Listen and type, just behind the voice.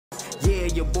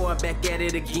your boy back at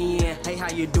it again. Hey,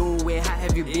 how you doing? How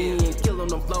have you been? Killing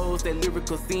them flows, that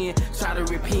lyrical sin. Try to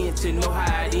repent to know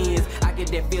how it ends. I get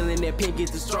that feeling that pen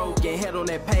gets a stroke. And head on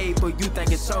that paper, you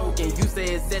think it's choking. You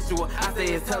say it's sexual, I say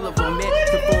it's hell of a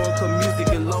metaphorical music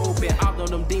and low. And all of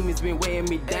them demons been weighing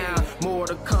me down. More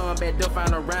to come, back to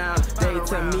find around. They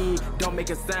tell me, don't make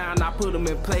a sound. I put them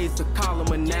in place to call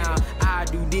them a noun. I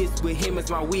do this with him as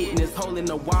my witness, holding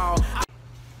the wall.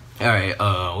 Alright,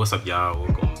 what's up, y'all?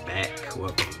 Welcome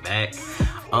back.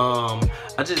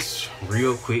 I just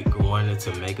real quick wanted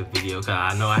to make a video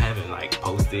because I know I haven't like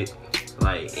posted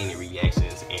like any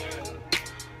reactions in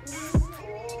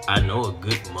I know a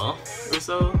good month or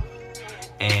so,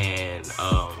 and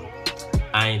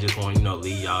I ain't just want to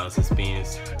leave y'all in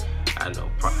suspense. I know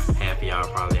half of y'all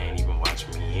probably ain't even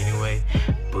watching me anyway,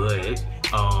 but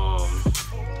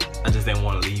I just didn't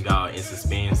want to leave y'all in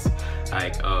suspense,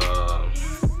 like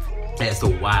as to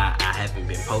why I haven't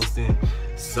been posting.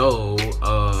 So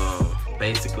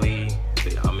basically,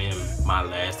 I'm in my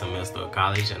last semester of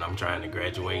college and I'm trying to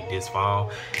graduate this fall,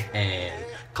 and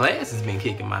class has been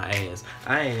kicking my ass.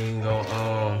 I ain't even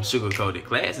gonna sugarcoat it.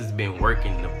 Class has been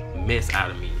working the mess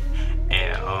out of me,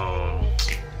 and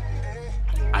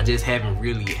I just haven't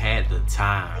really had the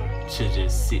time to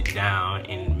just sit down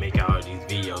and make all these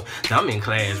videos. So I'm in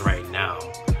class right now,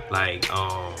 like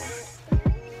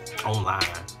online.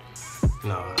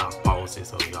 No, I'll pause it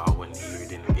so y'all wouldn't hear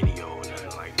it in the video or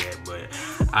nothing like that, but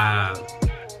I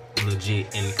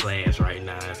legit in class right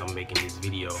now as I'm making this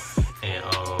video. And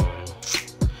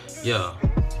yeah,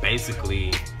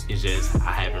 basically it's just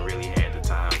I haven't really had the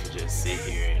time to just sit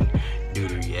here and do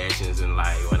the reactions, and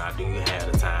like when I do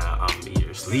have the time, I'm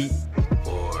either asleep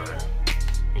or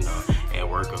at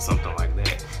work or something like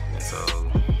that. And so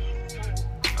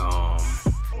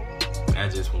I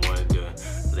just wanted to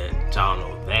let y'all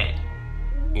know that,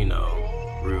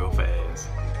 real fast,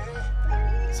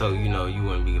 so you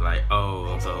wouldn't be like,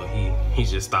 oh, so he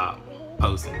just stopped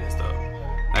posting and stuff.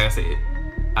 Like I said,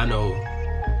 I know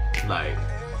like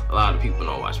a lot of people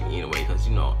don't watch me anyway, because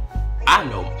I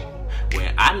know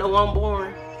when I know I'm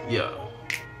boring,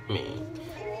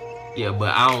 but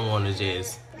I don't want to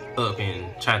just up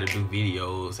and try to do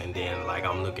videos and then like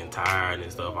I'm looking tired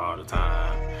and stuff all the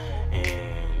time,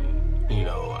 and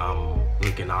I'm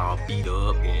looking all beat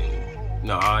up and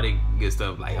all that good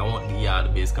stuff. Like, I want to give y'all the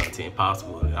best content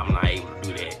possible, and I'm not able to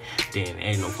do that, then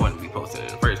ain't no point in me posting in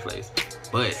the first place.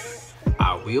 But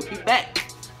I will be back.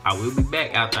 I will be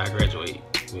back after I graduate.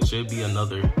 It should be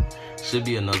another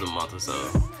month or so,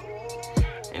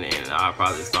 and then I'll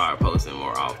probably start posting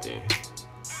more often,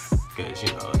 because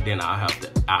then I'll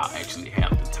actually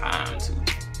have the time to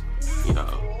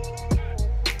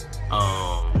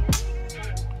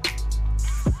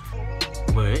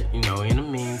but in the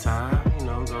meantime,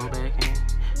 go back and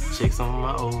check some of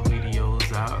my old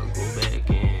videos out. Go back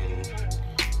and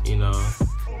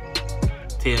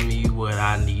tell me what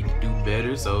I need to do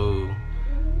better, so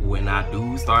when I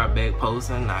do start back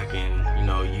posting, I can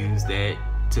use that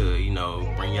to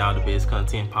bring y'all the best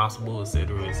content possible,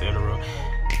 etc., etc.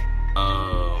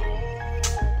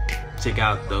 Check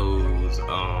out those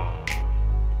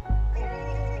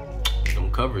them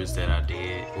covers that I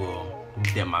did, well,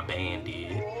 that my band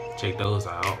did. Check those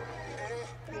out.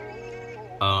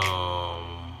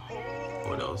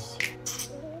 What else?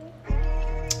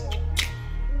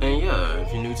 And yeah,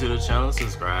 if you're new to the channel,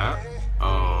 subscribe.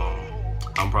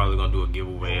 I'm probably gonna do a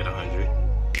giveaway at 100. I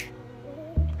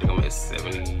think I'm at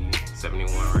 70,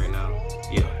 71 right now.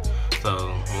 Yeah.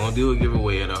 So I'm gonna do a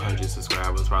giveaway at 100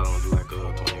 subscribers. Probably gonna do like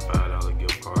a $25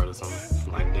 gift card or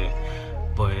something like that.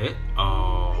 But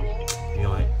you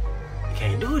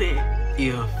can't do that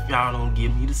if y'all don't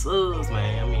give me the subs,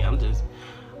 man. I mean,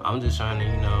 I'm just trying to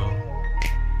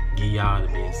give y'all the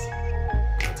best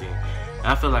content.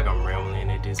 I feel like I'm rambling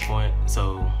at this point,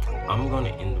 so I'm gonna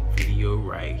end the video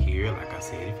right here. Like I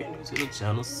said, if you're new to the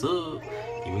channel, sub,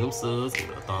 give me them subs, give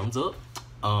me a thumbs up,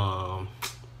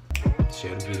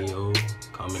 share the video,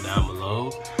 comment down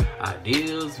below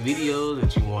ideas, videos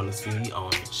that you want to see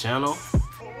on the channel,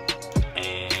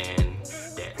 and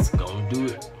that's gonna do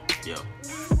it. Yo,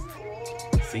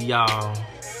 see y'all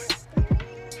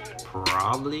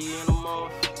probably in a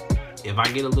month. If I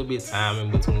get a little bit of time in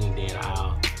between, then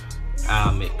I'll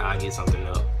get something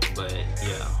up. But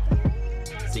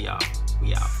yeah, see y'all.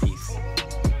 We out.